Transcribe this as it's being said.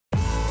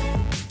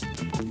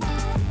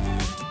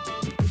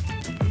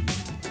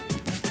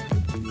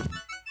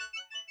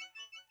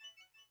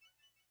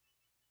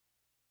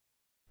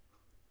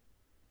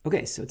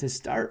Okay, so to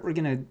start, we're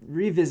going to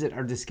revisit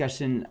our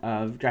discussion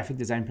of graphic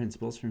design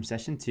principles from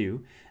session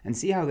 2 and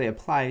see how they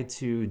apply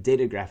to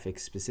data graphics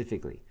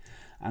specifically.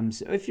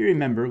 So if you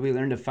remember, we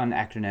learned a fun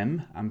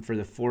acronym for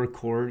the 4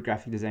 core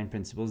graphic design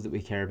principles that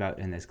we care about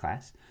in this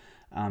class.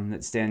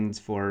 That stands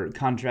for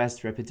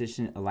contrast,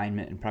 repetition,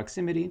 alignment, and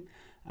proximity.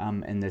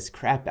 And this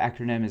CRAP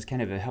acronym is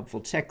kind of a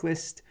helpful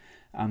checklist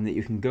that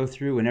you can go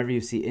through whenever you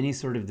see any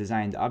sort of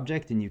designed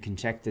object, and you can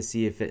check to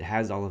see if it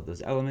has all of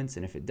those elements,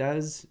 and if it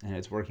does and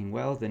it's working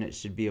well, then it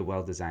should be a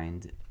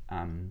well-designed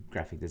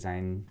graphic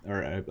design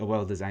or a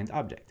well-designed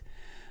object.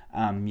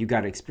 You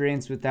got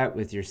experience with that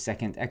with your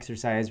second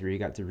exercise where you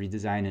got to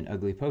redesign an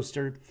ugly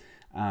poster,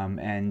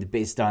 and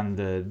based on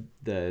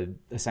the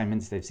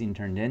assignments they've seen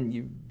turned in,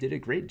 you did a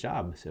great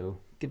job, so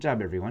good job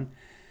everyone.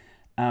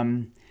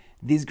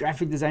 These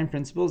graphic design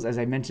principles, as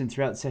I mentioned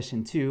throughout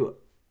session 2,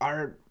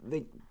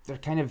 they're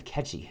kind of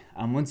catchy.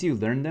 Once you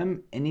learn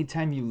them,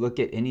 anytime you look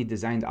at any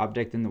designed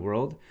object in the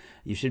world,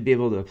 you should be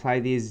able to apply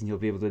these and you'll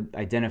be able to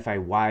identify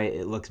why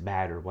it looks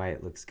bad or why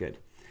it looks good.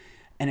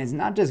 And it's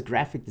not just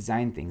graphic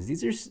design things.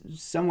 These are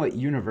somewhat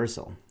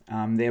universal.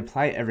 They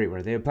apply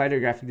everywhere. They apply to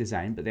graphic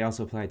design, but they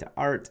also apply to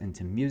art and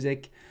to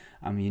music.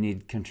 You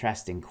need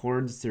contrasting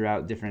chords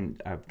throughout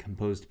different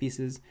composed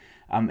pieces.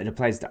 It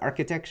applies to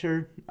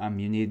architecture.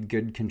 You need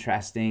good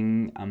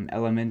contrasting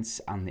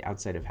elements on the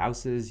outside of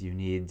houses. You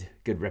need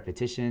good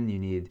repetition. You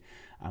need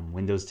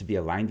windows to be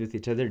aligned with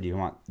each other.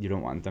 You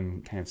don't want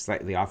them kind of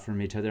slightly off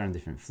from each other on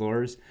different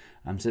floors.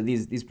 So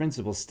these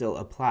principles still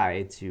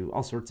apply to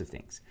all sorts of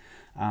things.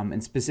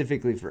 And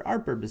specifically for our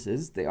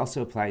purposes, they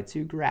also apply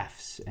to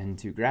graphs and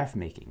to graph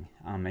making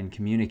and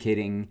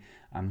communicating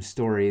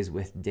stories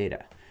with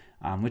data.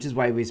 Which is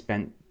why we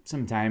spent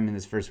some time in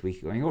this first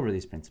week going over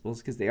these principles,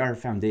 because they are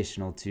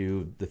foundational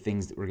to the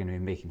things that we're going to be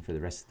making for the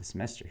rest of the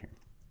semester here.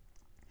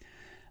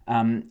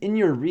 In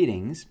your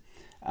readings,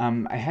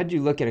 I had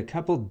you look at a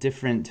couple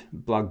different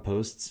blog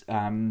posts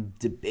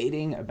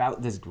debating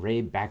about this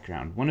gray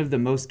background. One of the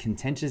most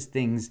contentious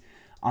things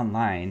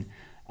online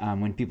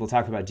when people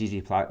talk about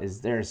ggplot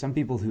is there are some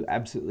people who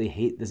absolutely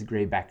hate this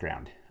gray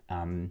background.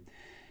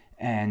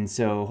 And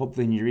so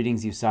hopefully in your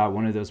readings you saw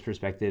one of those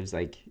perspectives,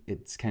 like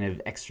it's kind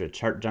of extra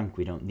chart junk,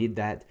 we don't need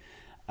that.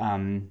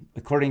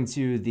 According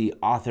to the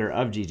author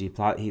of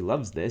ggplot, he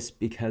loves this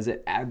because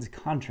it adds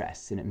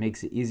contrast and it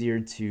makes it easier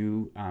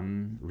to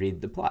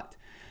read the plot.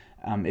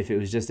 If it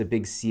was just a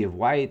big sea of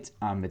white,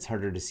 it's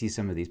harder to see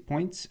some of these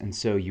points, and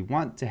so you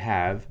want to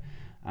have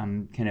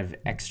kind of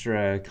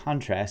extra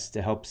contrast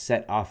to help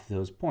set off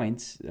those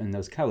points and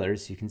those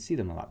colors so you can see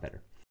them a lot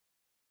better.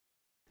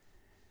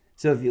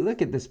 So if you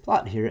look at this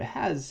plot here, it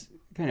has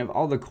kind of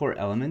all the core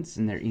elements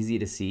and they're easy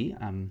to see.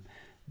 And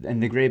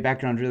the gray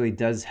background really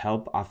does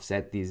help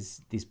offset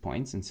these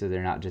points, and so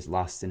they're not just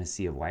lost in a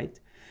sea of white.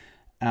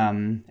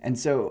 And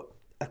so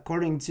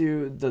according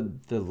to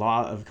the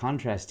law of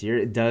contrast here,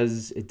 it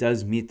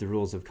does meet the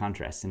rules of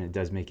contrast, and it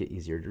does make it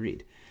easier to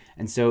read.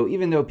 And so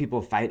even though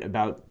people fight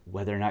about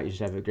whether or not you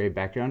should have a gray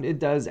background, it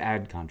does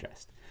add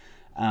contrast.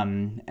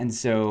 And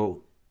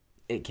so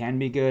it can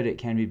be good, it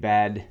can be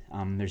bad.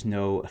 There's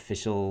no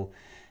official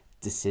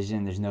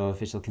decision, there's no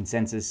official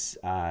consensus.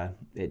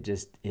 It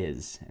just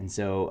is. And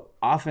so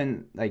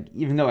often, like,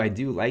 even though I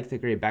do like the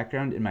gray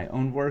background in my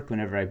own work,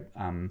 whenever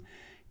I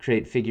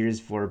create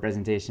figures for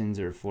presentations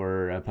or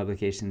for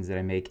publications that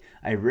I make,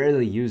 I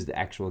rarely use the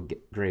actual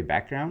gray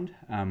background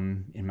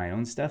in my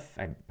own stuff.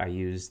 I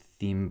use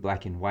theme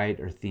black and white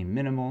or theme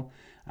minimal,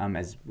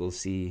 as we'll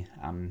see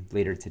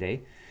later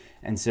today.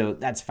 And so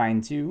that's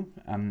fine too.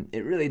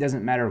 It really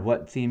doesn't matter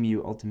what theme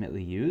you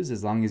ultimately use,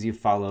 as long as you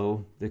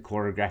follow the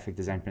core graphic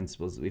design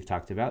principles that we've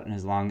talked about, and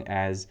as long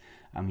as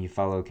you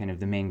follow kind of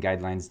the main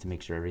guidelines to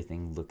make sure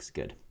everything looks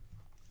good.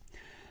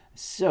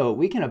 So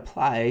we can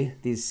apply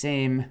these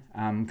same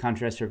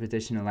contrast,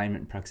 repetition,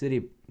 alignment,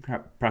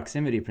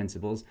 proximity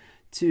principles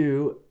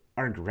to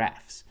our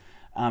graphs.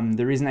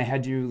 The reason I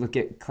had you look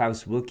at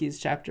Klaus Wilke's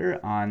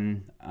chapter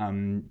on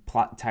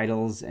plot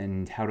titles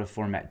and how to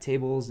format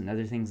tables and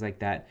other things like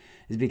that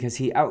is because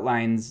he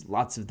outlines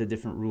lots of the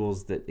different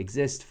rules that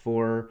exist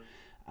for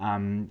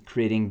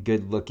creating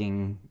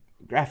good-looking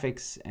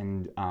graphics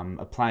and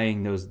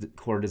applying those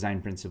core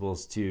design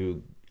principles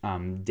to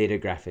data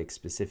graphics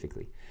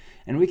specifically.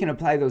 And we can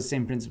apply those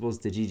same principles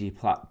to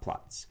ggplot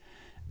plots.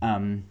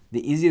 The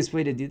easiest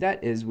way to do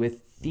that is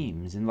with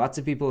themes, and lots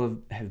of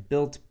people have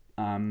built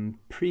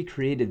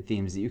pre-created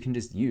themes that you can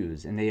just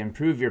use, and they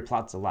improve your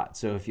plots a lot.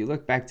 So if you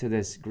look back to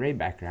this gray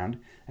background,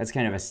 that's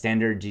kind of a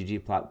standard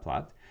ggplot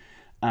plot.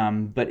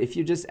 But if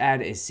you just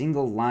add a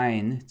single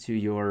line to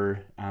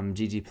your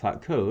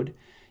ggplot code,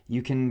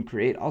 you can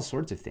create all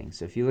sorts of things.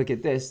 So if you look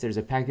at this, there's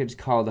a package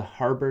called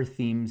Harbor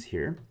Themes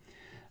here.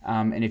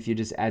 And if you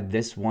just add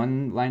this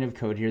one line of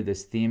code here,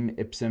 this theme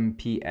ipsum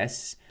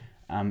ps,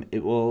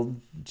 it will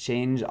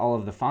change all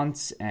of the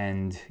fonts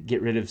and get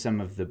rid of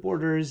some of the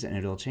borders, and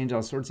it'll change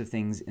all sorts of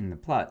things in the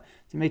plot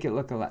to make it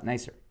look a lot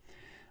nicer.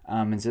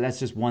 And so that's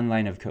just one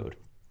line of code.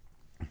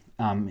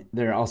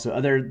 There are also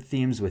other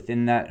themes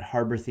within that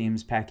Harbor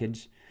Themes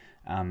package.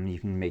 You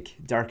can make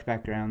dark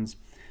backgrounds.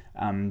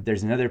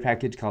 There's another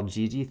package called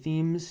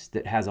ggthemes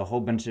that has a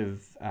whole bunch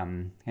of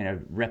kind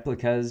of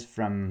replicas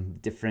from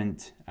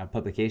different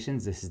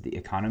publications. This is the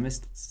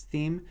Economist's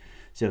theme.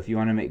 So if you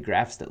want to make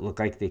graphs that look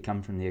like they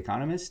come from the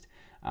Economist,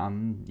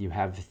 you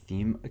have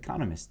theme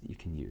Economist that you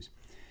can use.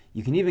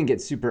 You can even get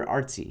super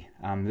artsy.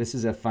 This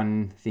is a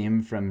fun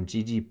theme from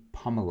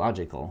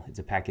ggplot. It's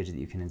a package that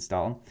you can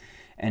install.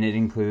 And it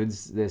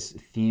includes this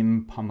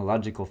theme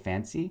Pomological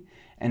Fancy.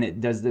 And it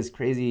does this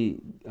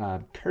crazy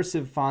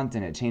cursive font,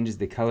 and it changes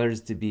the colors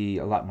to be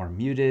a lot more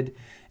muted.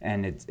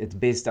 And it's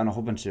based on a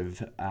whole bunch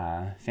of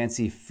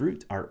fancy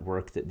fruit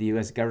artwork that the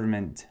US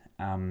government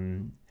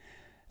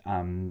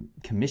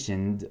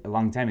commissioned a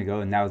long time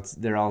ago, and now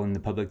they're all in the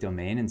public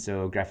domain. And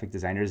so graphic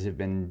designers have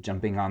been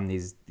jumping on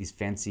these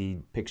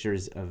fancy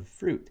pictures of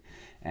fruit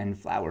and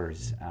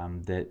flowers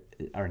that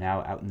are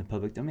now out in the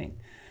public domain.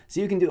 So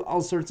you can do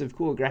all sorts of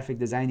cool graphic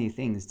designy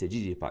things to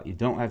ggplot. You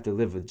don't have to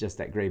live with just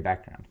that gray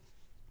background.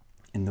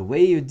 And the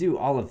way you do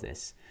all of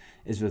this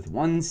is with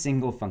one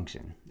single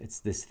function. It's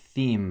this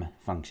theme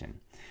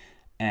function.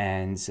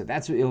 And so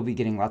that's what you'll be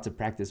getting lots of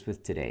practice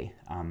with today,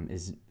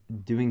 is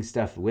doing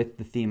stuff with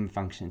the theme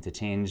function to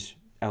change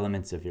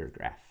elements of your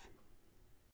graph.